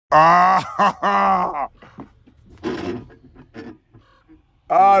Ah!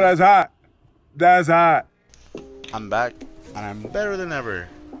 Oh, that's hot. That's hot. I'm back, and I'm better than ever.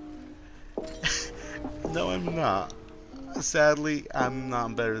 No, I'm not. Sadly, I'm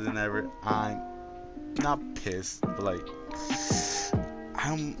not better than ever. I'm not pissed, but like, I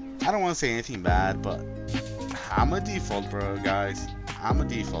don't want to say anything bad, but I'm a default, bro, guys. I'm a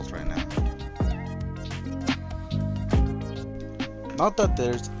default right now. Not that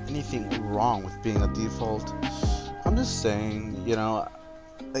there's anything wrong with being a default. I'm just saying,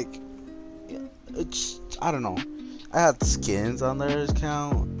 like, it's, I don't know. I had skins on their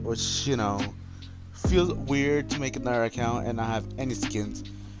account, which, feels weird to make another account and not have any skins.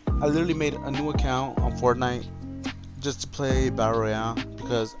 I literally made a new account on Fortnite just to play Battle Royale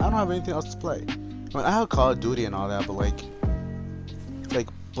because I don't have anything else to play. I mean, I have Call of Duty and all that, but like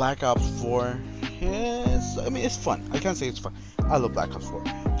Black Ops 4, yes, I mean it's fun. I can't say it's fun. I love Black Ops 4,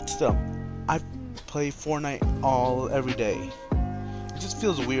 but still, I play Fortnite every day. It just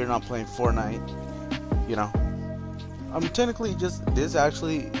feels weird not playing Fortnite, you know. I mean, technically, just this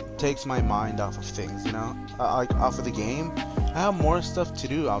actually takes my mind off of things, like off of the game. I have more stuff to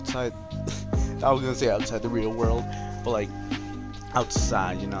do outside. I was gonna say outside the real world, but like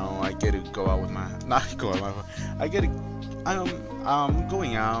outside, I get to go out with my, not go out with my, I get to, I'm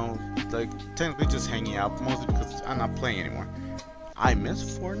going out, like technically just hanging out, mostly because I'm not playing anymore. I miss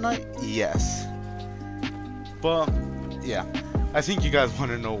Fortnite, yes, but yeah, I think you guys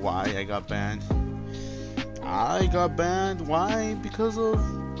want to know why I got banned. I got banned. Why? Because of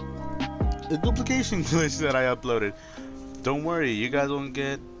the duplication glitch that I uploaded. Don't worry, you guys won't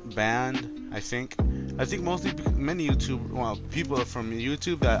get banned. I think. Mostly many people from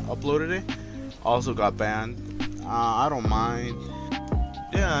YouTube that uploaded it also got banned. I don't mind.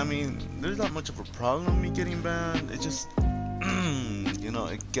 Yeah, I mean, there's not much of a problem with me getting banned. It just,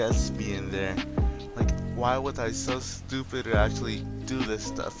 it gets me in there. Like, why was I so stupid to actually do this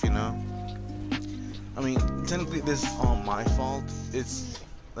stuff? I mean, technically, this is all my fault. It's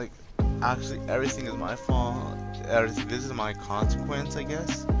like actually everything is my fault. Everything. This is my consequence, I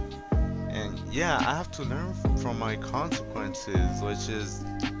guess. And yeah, I have to learn from my consequences, which is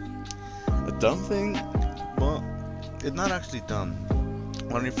a dumb thing, but it's not actually dumb.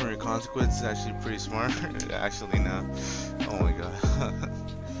 Learning from your consequences is actually pretty smart. Actually, no. Oh my god.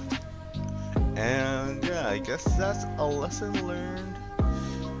 And yeah, I guess that's a lesson learned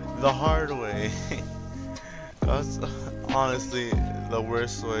the hard way. That's honestly the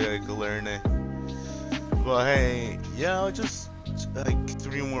worst way I could learn it. But hey, yeah, just like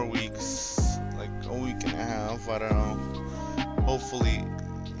 3 more weeks, like a week and a half, I don't know. Hopefully,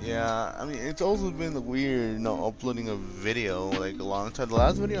 yeah. I mean, it's also been weird, uploading a video like a long time. The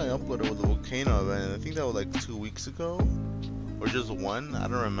last video I uploaded was a volcano event. I think that was like 2 weeks ago, or just one. I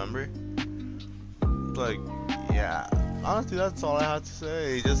don't remember. Like, yeah. Honestly, that's all I have to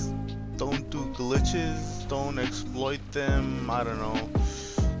say. Just don't do glitches, don't exploit them, I don't know,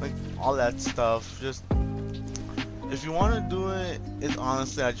 like all that stuff. Just if you want to do it, it's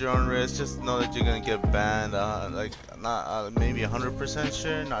honestly at your own risk. Just know that you're gonna get banned. Like not maybe 100%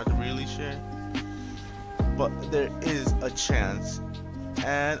 sure, not really sure, but there is a chance,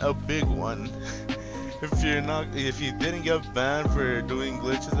 and a big one. If you didn't get banned for doing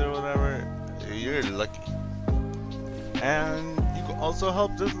glitches or whatever, you're lucky. And you can also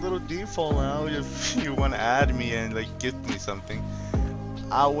help this little default out if you want to add me and like gift me something.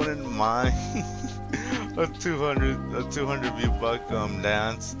 I wouldn't mind a 200 V-Buck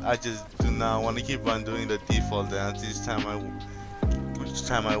dance. I just do not want to keep on doing the default dance each time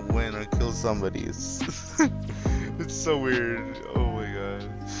I win or kill somebody. It's so weird. Oh my god.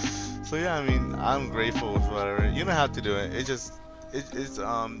 So yeah, I mean, I'm grateful with whatever. You don't have to do it. It's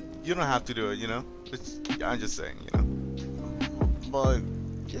you don't have to do it. I'm just saying. But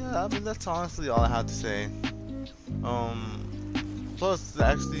yeah, I mean that's honestly all I have to say. Plus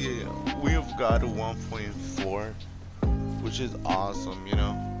actually we've got a 1.4, which is awesome.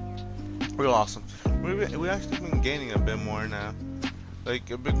 Real awesome. We actually been gaining a bit more now, like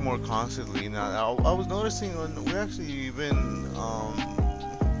a bit more constantly now. I was noticing when we actually been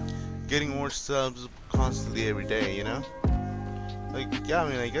getting more subs constantly every day. Like yeah, I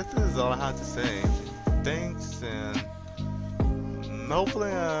mean I guess this is all I have to say. Thanks and.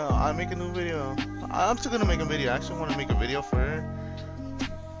 Hopefully, I make a new video. I'm still gonna make a video. I actually want to make a video for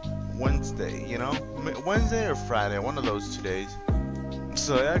Wednesday, Wednesday or Friday, one of those 2 days.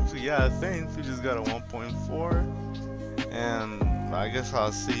 So actually, yeah, thanks. We just got a 1.4, and I guess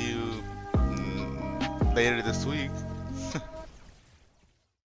I'll see you later this week.